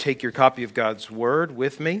take your copy of God's Word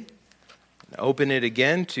with me, open it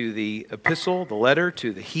again to the epistle, the letter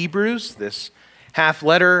to the Hebrews, this half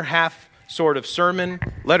letter, half sort of sermon,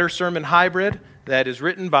 letter-sermon hybrid that is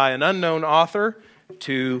written by an unknown author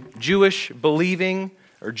to Jewish believing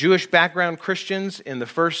or Jewish background Christians in the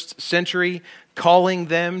first century, calling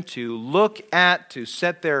them to look at, to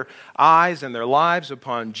set their eyes and their lives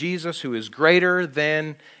upon Jesus, who is greater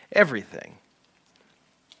than everything.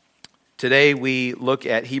 Today we look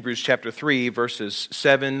at Hebrews chapter 3, verses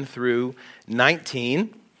 7 through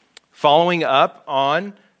 19, following up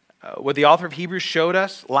on what the author of Hebrews showed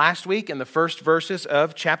us last week in the first verses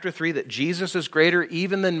of chapter 3, that Jesus is greater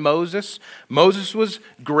even than Moses. Moses was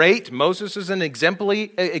great. Moses is an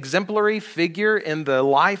exemplary figure in the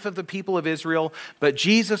life of the people of Israel, but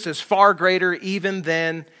Jesus is far greater even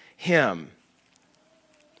than him.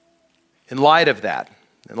 In light of that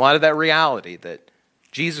reality that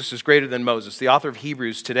Jesus is greater than Moses, the author of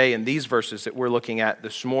Hebrews today in these verses that we're looking at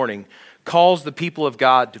this morning calls the people of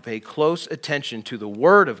God to pay close attention to the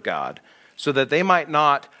Word of God so that they might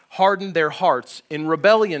not harden their hearts in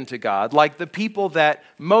rebellion to God like the people that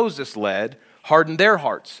Moses led hardened their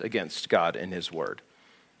hearts against God and His Word.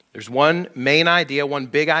 There's one main idea, one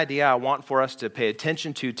big idea I want for us to pay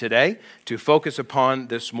attention to today, to focus upon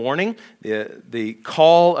this morning, the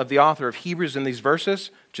call of the author of Hebrews in these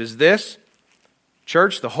verses, which is this: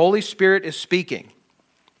 Church, the Holy Spirit is speaking,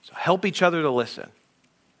 so help each other to listen.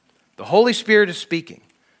 The Holy Spirit is speaking,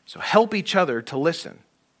 so help each other to listen.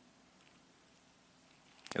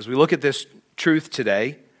 As we look at this truth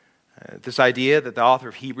today, this idea that the author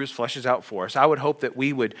of Hebrews fleshes out for us, I would hope that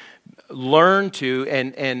we would learn to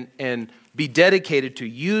and be dedicated to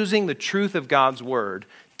using the truth of God's Word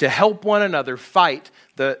to help one another fight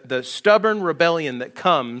the stubborn rebellion that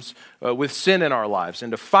comes with sin in our lives,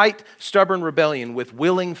 and to fight stubborn rebellion with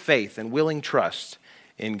willing faith and willing trust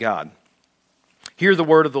in God. Hear the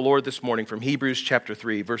word of the Lord this morning from Hebrews chapter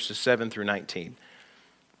 3, verses 7 through 19.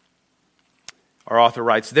 Our author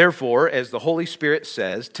writes, "Therefore, as the Holy Spirit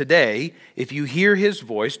says, today, if you hear His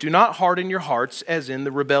voice, do not harden your hearts as in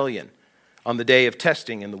the rebellion on the day of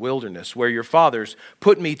testing in the wilderness, where your fathers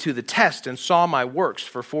put me to the test and saw my works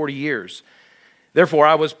for 40 years. Therefore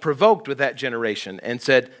I was provoked with that generation and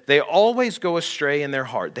said, they always go astray in their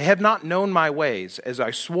heart. They have not known my ways. As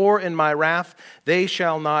I swore in my wrath, they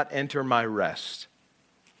shall not enter my rest.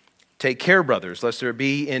 Take care, brothers, lest there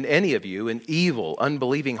be in any of you an evil,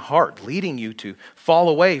 unbelieving heart, leading you to fall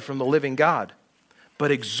away from the living God. But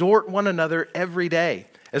exhort one another every day,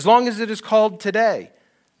 as long as it is called today,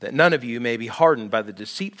 that none of you may be hardened by the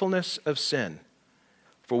deceitfulness of sin.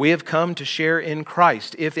 For we have come to share in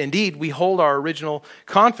Christ, if indeed we hold our original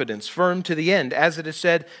confidence firm to the end. As it is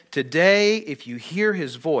said, today, if you hear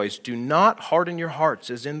His voice, do not harden your hearts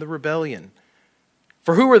as in the rebellion.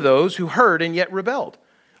 For who were those who heard and yet rebelled?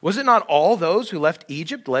 Was it not all those who left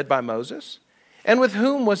Egypt led by Moses? And with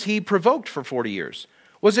whom was He provoked for 40 years?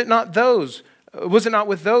 Was it not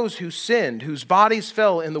with those who sinned, whose bodies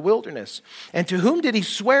fell in the wilderness? And to whom did He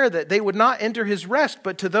swear that they would not enter His rest,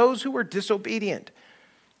 but to those who were disobedient?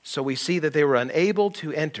 So we see that they were unable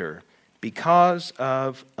to enter because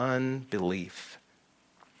of unbelief."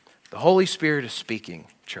 The Holy Spirit is speaking,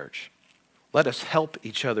 church. Let us help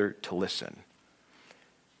each other to listen.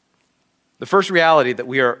 The first reality that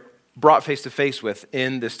we are brought face to face with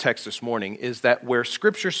in this text this morning is that where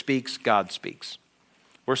Scripture speaks, God speaks.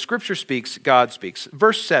 Where Scripture speaks, God speaks.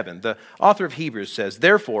 Verse 7, the author of Hebrews says,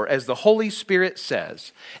 "Therefore, as the Holy Spirit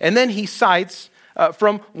says," and then he cites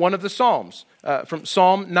from one of the Psalms, from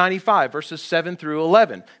Psalm 95, verses 7 through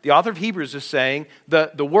 11. The author of Hebrews is saying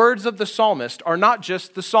the words of the psalmist are not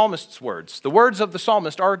just the psalmist's words. The words of the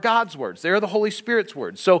psalmist are God's words. They are the Holy Spirit's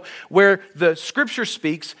words. So where the Scripture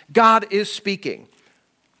speaks, God is speaking.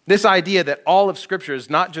 This idea that all of Scripture is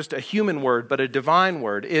not just a human word, but a divine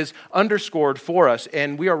word is underscored for us,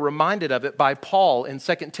 and we are reminded of it by Paul in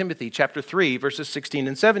 2 Timothy chapter 3, verses 16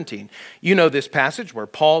 and 17. You know this passage where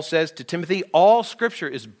Paul says to Timothy, all Scripture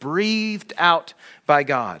is breathed out by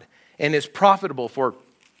God and is profitable for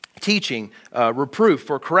teaching, reproof,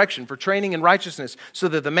 for correction, for training in righteousness, so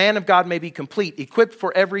that the man of God may be complete, equipped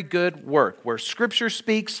for every good work. Where Scripture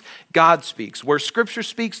speaks, God speaks. Where Scripture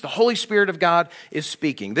speaks, the Holy Spirit of God is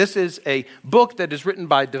speaking. This is a book that is written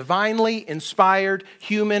by divinely inspired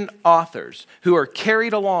human authors who are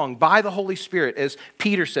carried along by the Holy Spirit, as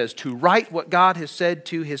Peter says, to write what God has said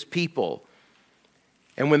to His people.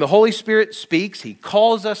 And when the Holy Spirit speaks, He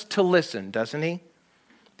calls us to listen, doesn't He?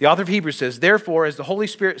 The author of Hebrews says, "Therefore, as the Holy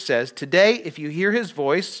Spirit says, today, if you hear His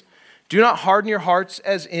voice, do not harden your hearts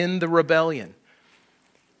as in the rebellion."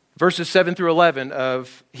 Verses 7 through 11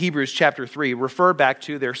 of Hebrews chapter 3 refer back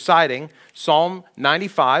to their citing Psalm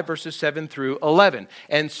 95, verses 7 through 11.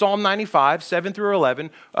 And Psalm 95, 7 through 11,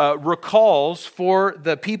 recalls for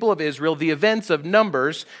the people of Israel the events of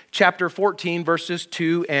Numbers chapter 14, verses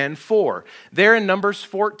 2 and 4. There in Numbers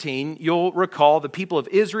 14, you'll recall the people of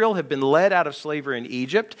Israel have been led out of slavery in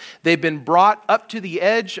Egypt. They've been brought up to the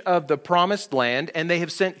edge of the promised land, and they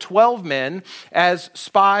have sent 12 men as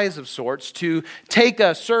spies of sorts to take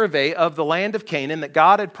a survey of the land of Canaan that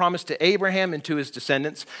God had promised to Abraham and to his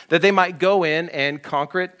descendants, that they might go in and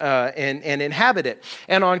conquer it and inhabit it.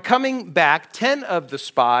 And on coming back, 10 of the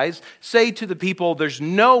spies say to the people, there's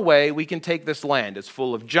no way we can take this land. It's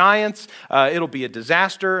full of giants. It'll be a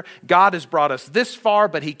disaster. God has brought us this far,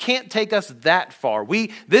 but he can't take us that far.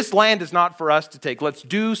 This land is not for us to take. Let's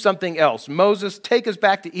do something else. Moses, take us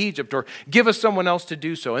back to Egypt or give us someone else to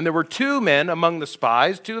do so. And there were 2 men among the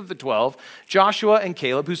spies, 2 of the 12, Joshua and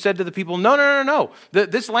Caleb, who said to the people, no.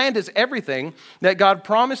 This land is everything that God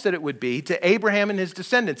promised that it would be to Abraham and his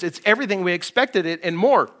descendants. It's everything we expected it and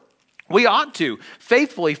more. We ought to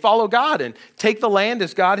faithfully follow God and take the land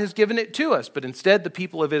as God has given it to us. But instead, the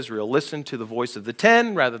people of Israel listened to the voice of the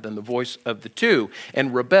 10 rather than the voice of the 2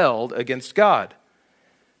 and rebelled against God.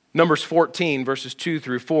 Numbers 14, verses 2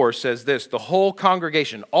 through 4 says this: the whole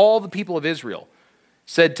congregation, all the people of Israel,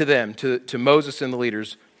 said to them, to Moses and the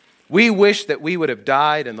leaders, we wish that we would have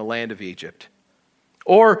died in the land of Egypt.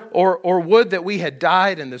 Or would that we had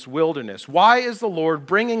died in this wilderness. Why is the Lord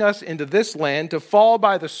bringing us into this land to fall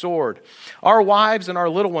by the sword? Our wives and our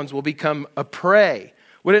little ones will become a prey.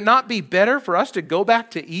 Would it not be better for us to go back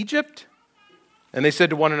to Egypt? And they said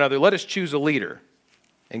to one another, let us choose a leader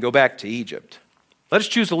and go back to Egypt. Let us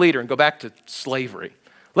choose a leader and go back to slavery.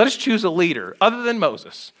 Let us choose a leader other than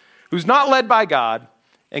Moses, who's not led by God,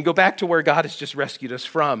 and go back to where God has just rescued us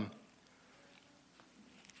from.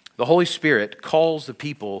 The Holy Spirit calls the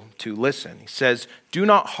people to listen. He says, do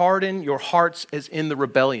not harden your hearts as in the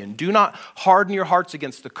rebellion. Do not harden your hearts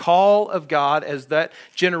against the call of God as that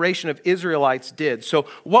generation of Israelites did. So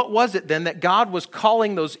what was it then that God was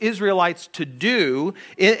calling those Israelites to do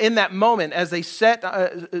in that moment as they stood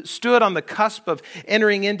on the cusp of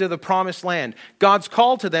entering into the promised land? God's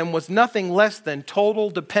call to them was nothing less than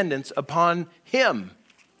total dependence upon Him.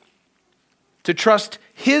 To trust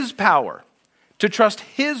His power, to trust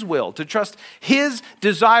His will, to trust His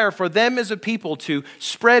desire for them as a people to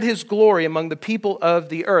spread His glory among the people of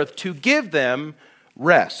the earth, to give them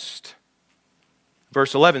rest.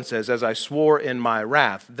 Verse 11 says, as I swore in my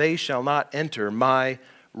wrath, they shall not enter my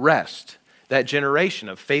rest. That generation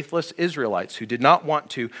of faithless Israelites who did not want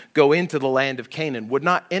to go into the land of Canaan would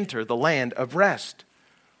not enter the land of rest.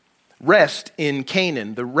 Rest in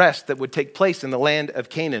Canaan, the rest that would take place in the land of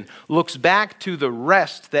Canaan, looks back to the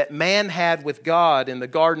rest that man had with God in the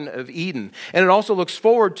Garden of Eden. And it also looks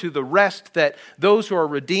forward to the rest that those who are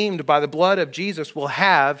redeemed by the blood of Jesus will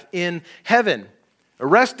have in heaven.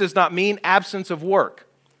 Rest does not mean absence of work.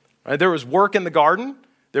 Right? There was work in the garden.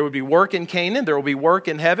 There would be work in Canaan. There will be work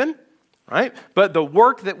in heaven. Right? But the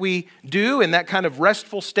work that we do in that kind of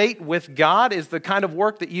restful state with God is the kind of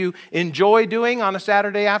work that you enjoy doing on a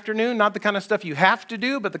Saturday afternoon, not the kind of stuff you have to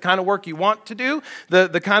do, but the kind of work you want to do,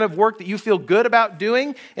 the kind of work that you feel good about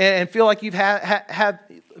doing and feel like you've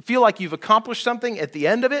feel like you've accomplished something at the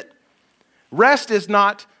end of it. Rest is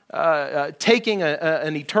not taking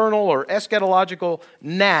an eternal or eschatological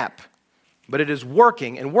nap. But it is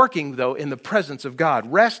working, and working, though, in the presence of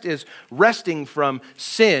God. Rest is resting from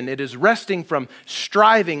sin. It is resting from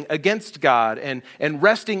striving against God and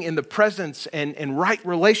resting in the presence and right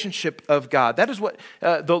relationship of God. That is what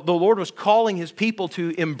the Lord was calling His people to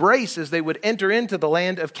embrace as they would enter into the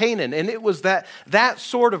land of Canaan. And it was that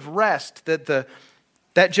sort of rest that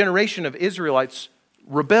that generation of Israelites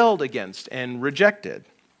rebelled against and rejected.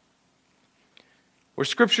 Where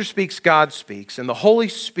Scripture speaks, God speaks, and the Holy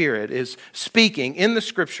Spirit is speaking in the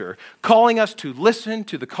Scripture, calling us to listen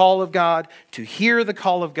to the call of God, to hear the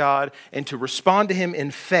call of God, and to respond to Him in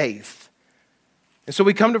faith. And so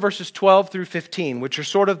we come to verses 12 through 15, which are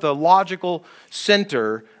sort of the logical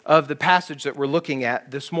center of the passage that we're looking at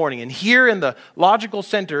this morning. And here in the logical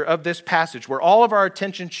center of this passage, where all of our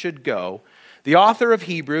attention should go, the author of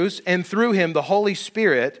Hebrews, and through him the Holy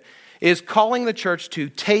Spirit, is calling the church to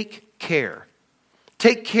take care.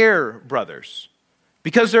 Take care, brothers,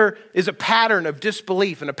 because there is a pattern of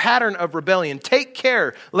disbelief and a pattern of rebellion. Take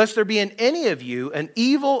care, lest there be in any of you an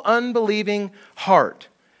evil, unbelieving heart,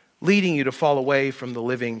 leading you to fall away from the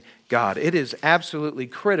living God. It is absolutely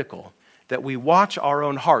critical that we watch our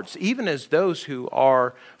own hearts, even as those who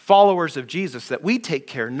are followers of Jesus, that we take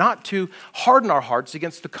care not to harden our hearts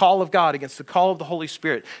against the call of God, against the call of the Holy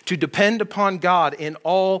Spirit, to depend upon God in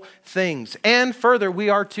all things. And further, we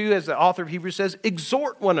are to, as the author of Hebrews says,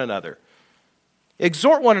 exhort one another.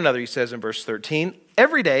 Exhort one another, he says in verse 13,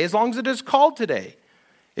 every day, as long as it is called today.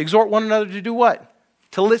 Exhort one another to do what?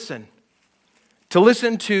 To listen. To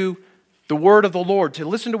listen to the word of the Lord, to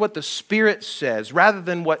listen to what the Spirit says rather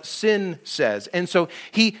than what sin says. And so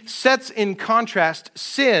he sets in contrast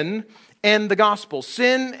sin and the gospel,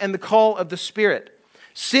 sin and the call of the Spirit.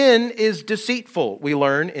 Sin is deceitful, we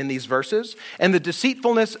learn in these verses, and the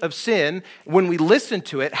deceitfulness of sin, when we listen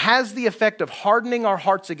to it, has the effect of hardening our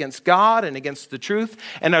hearts against God and against the truth.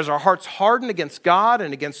 And as our hearts harden against God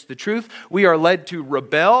and against the truth, we are led to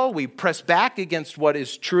rebel. We press back against what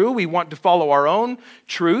is true. We want to follow our own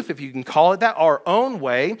truth, if you can call it that, our own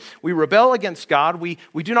way. We rebel against God. We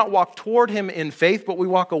do not walk toward Him in faith, but we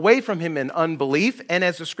walk away from Him in unbelief. And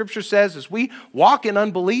as the Scripture says, as we walk in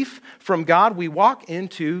unbelief from God, we walk into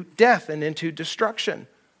death and into destruction.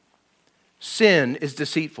 Sin is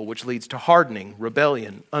deceitful, which leads to hardening,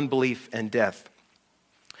 rebellion, unbelief, and death.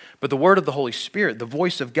 But the word of the Holy Spirit, the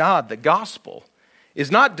voice of God, the gospel,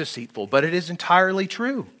 is not deceitful, but it is entirely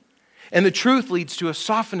true. And the truth leads to a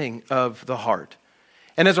softening of the heart.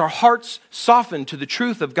 And as our hearts soften to the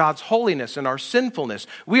truth of God's holiness and our sinfulness,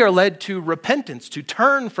 we are led to repentance, to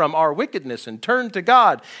turn from our wickedness and turn to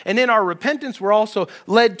God. And in our repentance, we're also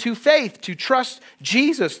led to faith, to trust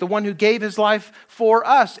Jesus, the one who gave His life for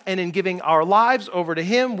us. And in giving our lives over to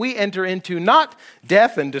Him, we enter into not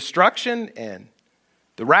death and destruction and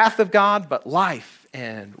the wrath of God, but life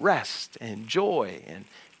and rest and joy and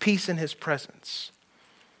peace in His presence.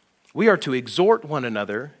 We are to exhort one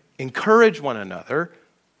another, encourage one another,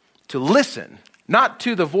 to listen, not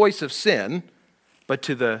to the voice of sin, but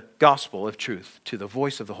to the gospel of truth, to the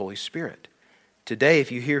voice of the Holy Spirit. Today, if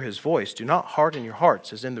you hear His voice, do not harden your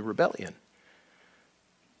hearts as in the rebellion.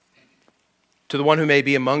 To the one who may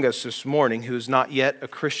be among us this morning who is not yet a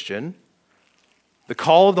Christian, the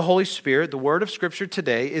call of the Holy Spirit, the word of Scripture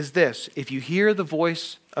today is this: if you hear the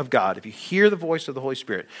voice of God, if you hear the voice of the Holy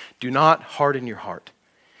Spirit, do not harden your heart.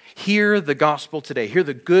 Hear the gospel today. Hear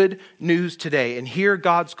the good news today, and hear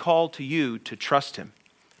God's call to you to trust Him.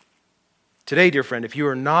 Today, dear friend, if you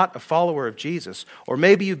are not a follower of Jesus, or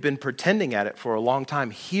maybe you've been pretending at it for a long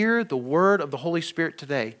time, hear the word of the Holy Spirit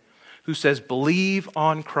today, who says, believe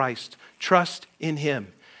on Christ, trust in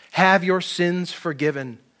Him, have your sins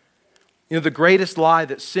forgiven. You know, the greatest lie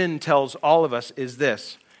that sin tells all of us is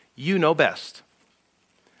this: you know best.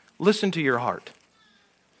 Listen to your heart.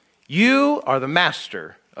 You are the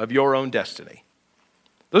master of your own destiny.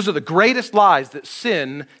 Those are the greatest lies that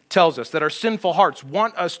sin tells us, that our sinful hearts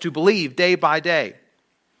want us to believe day by day.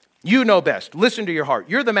 You know best. Listen to your heart.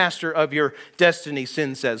 You're the master of your destiny,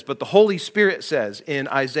 sin says. But the Holy Spirit says in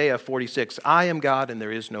Isaiah 46, I am God and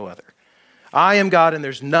there is no other. I am God and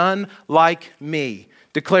there's none like me,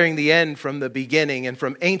 declaring the end from the beginning and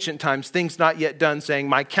from ancient times, things not yet done, saying,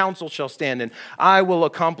 my counsel shall stand and I will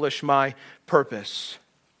accomplish my purpose.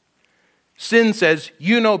 Sin says,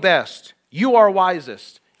 you know best. You are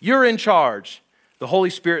wisest. You're in charge. The Holy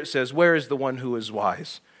Spirit says, where is the one who is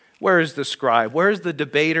wise? Where is the scribe? Where is the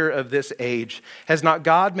debater of this age? Has not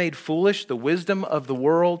God made foolish the wisdom of the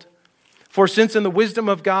world? For since in the wisdom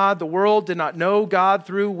of God, the world did not know God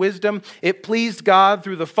through wisdom, it pleased God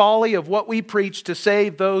through the folly of what we preach to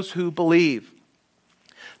save those who believe.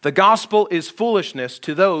 The gospel is foolishness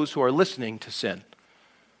to those who are listening to sin.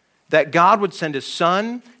 That God would send His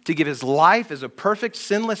Son to give His life as a perfect,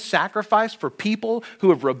 sinless sacrifice for people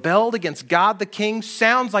who have rebelled against God the King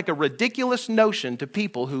sounds like a ridiculous notion to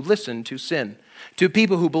people who listen to sin, to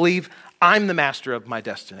people who believe, I'm the master of my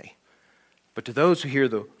destiny. But to those who hear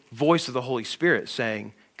the voice of the Holy Spirit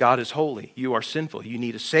saying, God is holy, you are sinful, you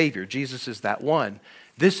need a Savior, Jesus is that one,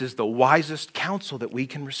 this is the wisest counsel that we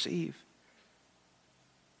can receive.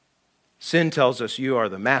 Sin tells us you are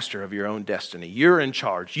the master of your own destiny. You're in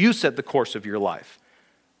charge. You set the course of your life.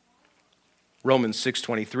 Romans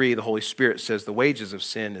 6:23, the Holy Spirit says the wages of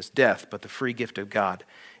sin is death, but the free gift of God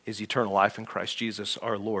is eternal life in Christ Jesus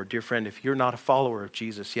our Lord. Dear friend, if you're not a follower of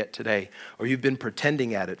Jesus yet today, or you've been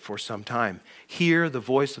pretending at it for some time, hear the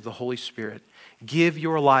voice of the Holy Spirit. Give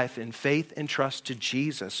your life in faith and trust to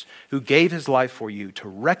Jesus, who gave His life for you to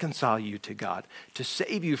reconcile you to God, to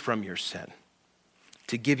save you from your sin,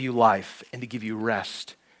 to give you life and to give you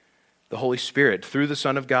rest. The Holy Spirit, through the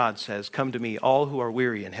Son of God, says, come to me, all who are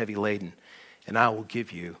weary and heavy laden, and I will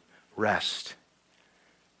give you rest.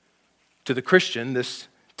 To the Christian, this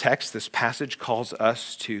text, this passage calls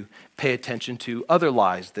us to pay attention to other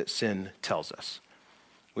lies that sin tells us.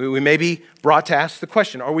 We may be brought to ask the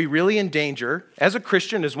question, are we really in danger as a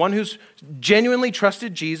Christian, as one who's genuinely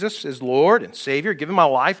trusted Jesus as Lord and Savior, given my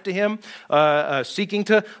life to Him, seeking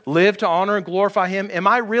to live to honor and glorify Him? Am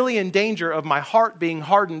I really in danger of my heart being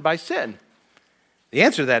hardened by sin? The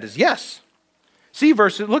answer to that is yes.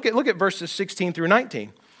 Look at verses 16 through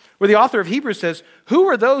 19, where the author of Hebrews says, who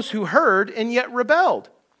are those who heard and yet rebelled?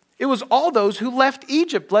 It was all those who left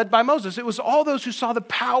Egypt led by Moses. It was all those who saw the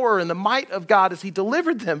power and the might of God as He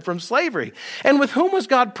delivered them from slavery. And with whom was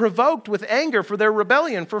God provoked with anger for their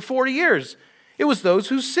rebellion for 40 years? It was those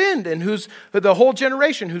who sinned and the whole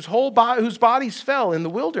generation whose bodies fell in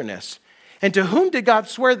the wilderness. And to whom did God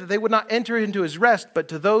swear that they would not enter into His rest, but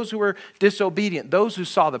to those who were disobedient, those who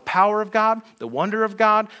saw the power of God, the wonder of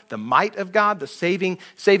God, the might of God, the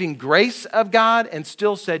saving grace of God, and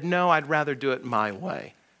still said, no, I'd rather do it my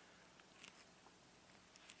way.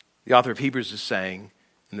 The author of Hebrews is saying,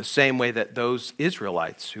 in the same way that those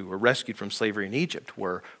Israelites who were rescued from slavery in Egypt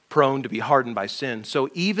were prone to be hardened by sin, so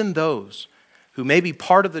even those who may be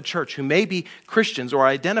part of the church, who may be Christians or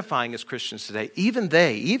identifying as Christians today,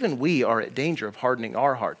 even we are at danger of hardening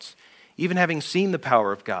our hearts. Even having seen the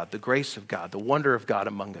power of God, the grace of God, the wonder of God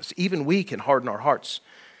among us, even we can harden our hearts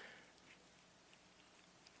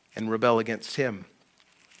and rebel against Him.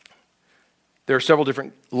 There are several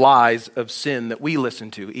different lies of sin that we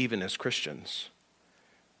listen to, even as Christians.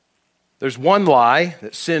 There's one lie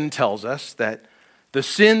that sin tells us, that the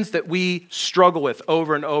sins that we struggle with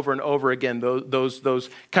over and over and over again, those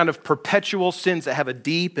kind of perpetual sins that have a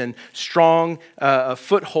deep and strong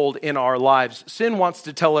foothold in our lives, sin wants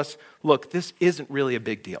to tell us, look, this isn't really a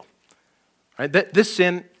big deal. Right? This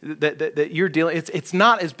sin that you're dealing, it's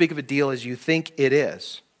not as big of a deal as you think it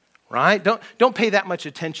is. Right? Don't pay that much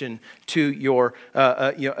attention to your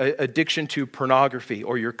addiction to pornography,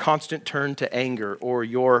 or your constant turn to anger, or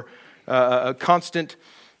your constant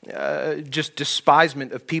just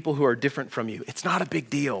despisement of people who are different from you. It's not a big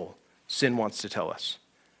deal, sin wants to tell us.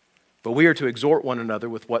 But we are to exhort one another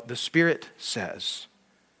with what the Spirit says.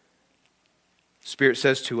 The Spirit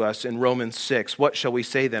says to us in Romans 6, what shall we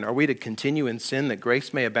say then? Are we to continue in sin that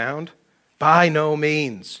grace may abound? By no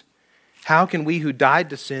means. How can we who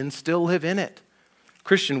died to sin still live in it?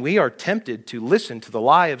 Christian, we are tempted to listen to the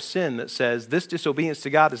lie of sin that says this disobedience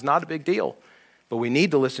to God is not a big deal. But we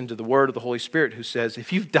need to listen to the word of the Holy Spirit who says,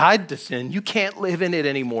 if you've died to sin, you can't live in it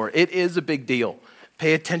anymore. It is a big deal.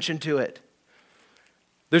 Pay attention to it.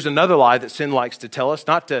 There's another lie that sin likes to tell us,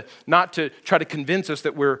 not to try to convince us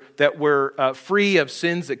that we're free of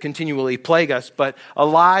sins that continually plague us, but a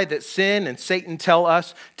lie that sin and Satan tell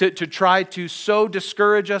us to try to so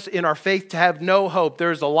discourage us in our faith to have no hope.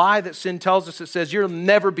 There's a lie that sin tells us that says you'll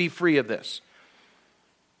never be free of this.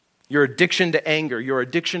 Your addiction to anger, your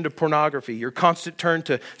addiction to pornography, your constant turn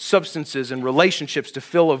to substances and relationships to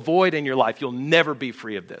fill a void in your life, you'll never be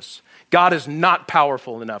free of this. God is not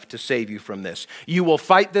powerful enough to save you from this. You will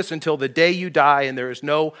fight this until the day you die, and there is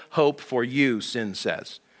no hope for you, sin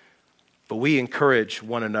says. But we encourage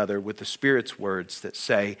one another with the Spirit's words that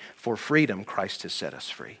say, for freedom, Christ has set us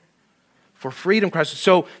free. For freedom, Christ.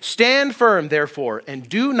 So stand firm, therefore, and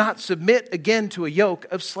do not submit again to a yoke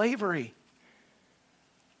of slavery.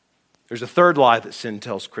 There's a third lie that sin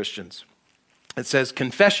tells Christians. It says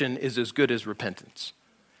confession is as good as repentance.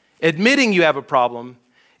 Admitting you have a problem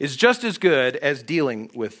is just as good as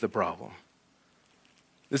dealing with the problem.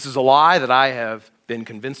 This is a lie that I have been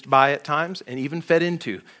convinced by at times and even fed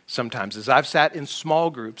into sometimes as I've sat in small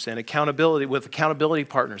groups and accountability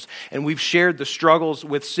partners, and we've shared the struggles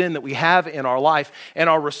with sin that we have in our life, and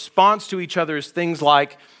our response to each other is things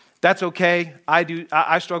like, that's okay,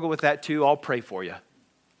 I struggle with that too, I'll pray for you.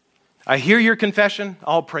 I hear your confession,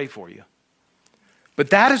 I'll pray for you. But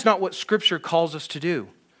that is not what Scripture calls us to do.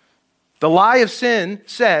 The lie of sin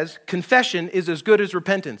says confession is as good as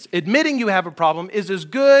repentance. Admitting you have a problem is as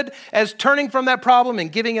good as turning from that problem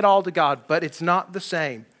and giving it all to God, but it's not the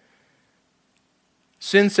same.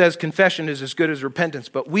 Sin says confession is as good as repentance,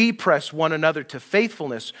 but we press one another to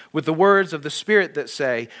faithfulness with the words of the Spirit that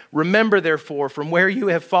say, remember therefore from where you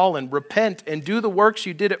have fallen, repent and do the works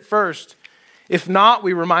you did at first. If not,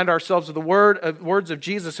 we remind ourselves of the words of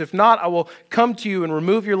Jesus. If not, I will come to you and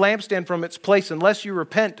remove your lampstand from its place unless you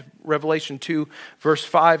repent, Revelation 2, verse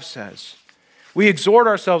 5 says. We exhort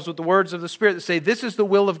ourselves with the words of the Spirit that say, this is the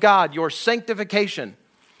will of God, your sanctification.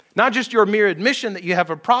 Not just your mere admission that you have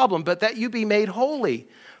a problem, but that you be made holy.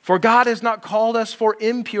 For God has not called us for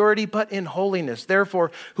impurity, but in holiness.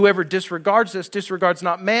 Therefore, whoever disregards this disregards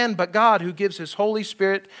not man, but God, who gives His Holy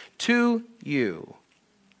Spirit to you.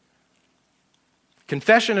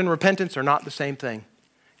 Confession and repentance are not the same thing.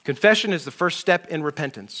 Confession is the first step in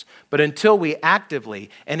repentance. But until we actively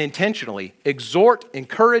and intentionally exhort,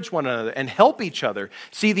 encourage one another, and help each other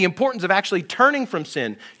see the importance of actually turning from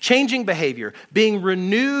sin, changing behavior, being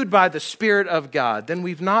renewed by the Spirit of God, then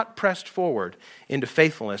we've not pressed forward into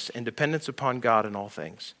faithfulness and dependence upon God in all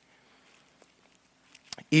things.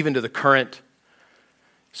 Even to the current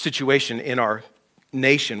situation in our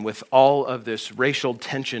nation with all of this racial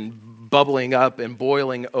tension bubbling up and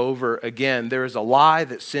boiling over again, there is a lie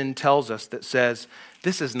that sin tells us that says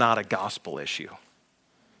this is not a gospel issue.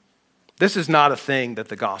 This is not a thing that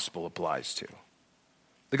the gospel applies to.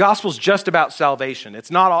 The gospel is just about salvation.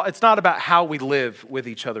 It's not about how we live with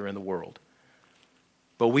each other in the world.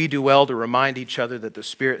 But we do well to remind each other that the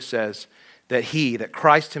Spirit says that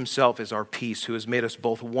Christ himself is our peace, who has made us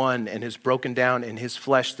both one and has broken down in his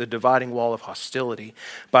flesh the dividing wall of hostility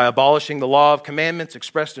by abolishing the law of commandments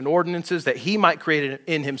expressed in ordinances, that he might create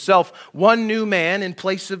in himself one new man in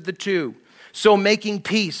place of the two, so making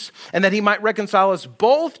peace, and that he might reconcile us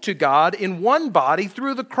both to God in one body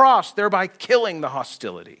through the cross, thereby killing the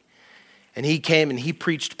hostility. And he came and he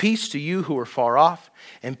preached peace to you who are far off,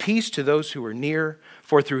 and peace to those who are near.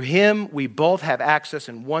 For through him we both have access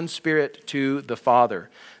in one Spirit to the Father.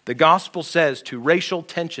 The gospel says to racial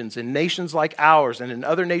tensions in nations like ours and in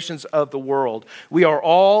other nations of the world, we are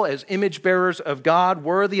all, as image bearers of God,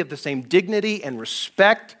 worthy of the same dignity and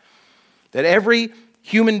respect that every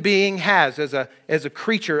human being has as a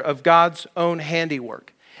creature of God's own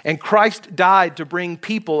handiwork. And Christ died to bring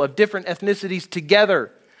people of different ethnicities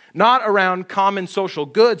together, not around common social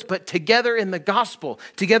goods, but together in the gospel,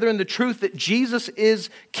 together in the truth that Jesus is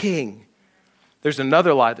King. There's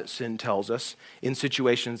another lie that sin tells us in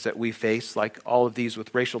situations that we face, like all of these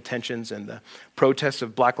with racial tensions and the protests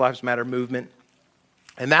of Black Lives Matter movement.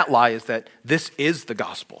 And that lie is that this is the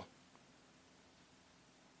gospel.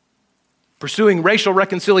 Pursuing racial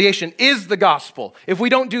reconciliation is the gospel. If we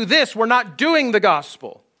don't do this, we're not doing the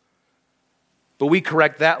gospel. But we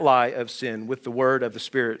correct that lie of sin with the word of the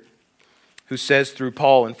Spirit, who says through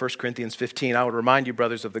Paul in 1 Corinthians 15, I would remind you,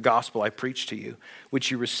 brothers, of the gospel I preached to you, which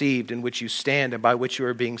you received, in which you stand, and by which you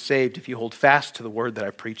are being saved, if you hold fast to the word that I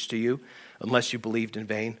preached to you, unless you believed in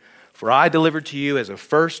vain. For I delivered to you as of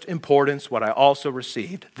first importance what I also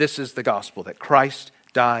received. This is the gospel, that Christ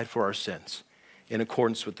died for our sins in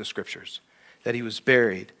accordance with the Scriptures, that he was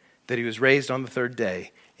buried, that he was raised on the third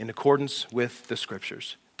day in accordance with the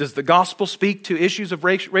Scriptures. Does the gospel speak to issues of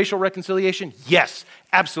racial reconciliation? Yes,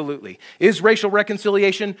 absolutely. Is racial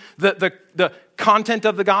reconciliation the content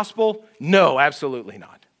of the gospel? No, absolutely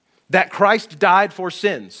not. That Christ died for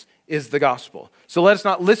sins is the gospel. So let us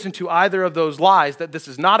not listen to either of those lies, that this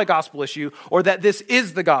is not a gospel issue or that this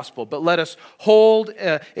is the gospel, but let us hold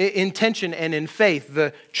in tension and in faith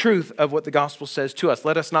the truth of what the gospel says to us.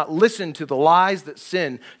 Let us not listen to the lies that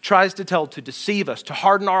sin tries to tell to deceive us, to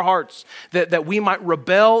harden our hearts, that we might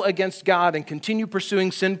rebel against God and continue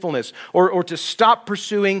pursuing sinfulness, or to stop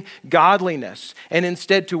pursuing godliness and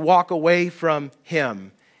instead to walk away from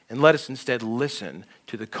him. And let us instead listen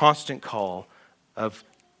to the constant call of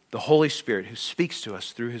the Holy Spirit who speaks to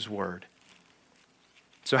us through his word.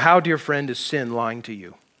 So how, dear friend, is sin lying to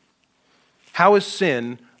you? How is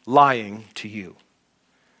sin lying to you?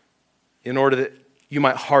 In order that you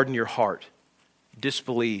might harden your heart,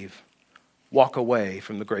 disbelieve, walk away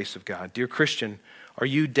from the grace of God. Dear Christian, are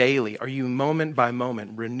you daily, are you moment by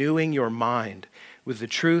moment renewing your mind with the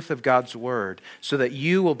truth of God's word so that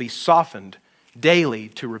you will be softened daily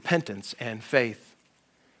to repentance and faith?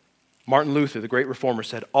 Martin Luther, the great reformer,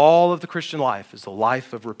 said, all of the Christian life is the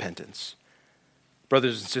life of repentance.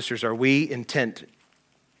 Brothers and sisters, are we intent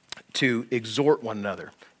to exhort one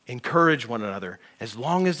another, encourage one another, as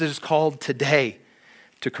long as it is called today,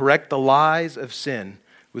 to correct the lies of sin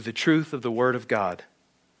with the truth of the Word of God?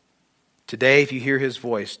 Today, if you hear his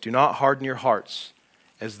voice, do not harden your hearts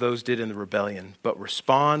as those did in the rebellion, but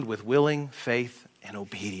respond with willing faith and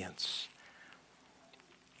obedience.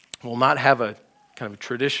 We'll not have a kind of a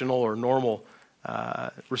traditional or normal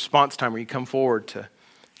response time where you come forward to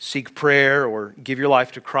seek prayer or give your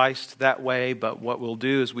life to Christ that way. But what we'll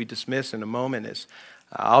do as we dismiss in a moment is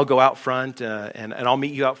I'll go out front and I'll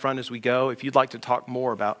meet you out front as we go. If you'd like to talk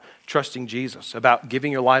more about trusting Jesus, about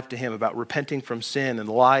giving your life to him, about repenting from sin and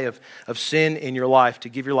the lie of sin in your life, to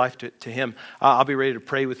give your life to him, I'll be ready to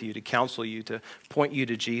pray with you, to counsel you, to point you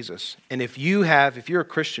to Jesus. And if you're a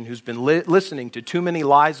Christian who's been listening to too many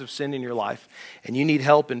lies of sin in your life and you need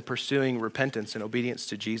help in pursuing repentance and obedience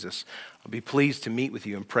to Jesus, I'll be pleased to meet with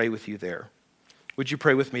you and pray with you there. Would you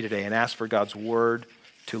pray with me today and ask for God's word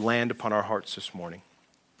to land upon our hearts this morning?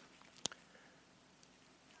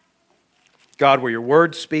 God, where your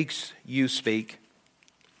word speaks, you speak.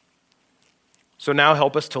 So now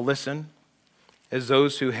help us to listen as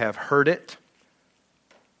those who have heard it,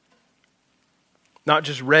 not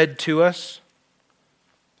just read to us,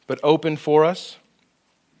 but open for us.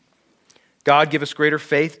 God, give us greater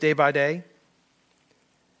faith day by day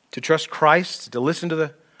to trust Christ, to listen to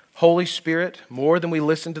the Holy Spirit more than we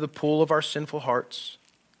listen to the pull of our sinful hearts.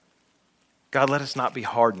 God, let us not be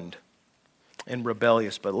hardened and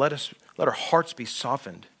rebellious, but let our hearts be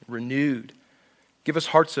softened, renewed. Give us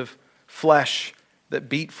hearts of flesh that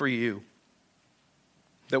beat for you,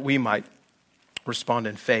 that we might respond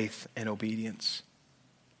in faith and obedience.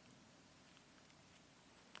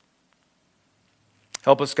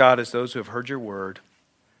 Help us, God, as those who have heard your word,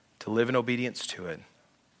 to live in obedience to it,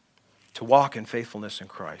 to walk in faithfulness in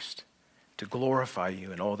Christ, to glorify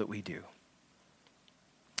you in all that we do.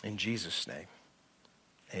 In Jesus' name,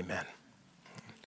 amen.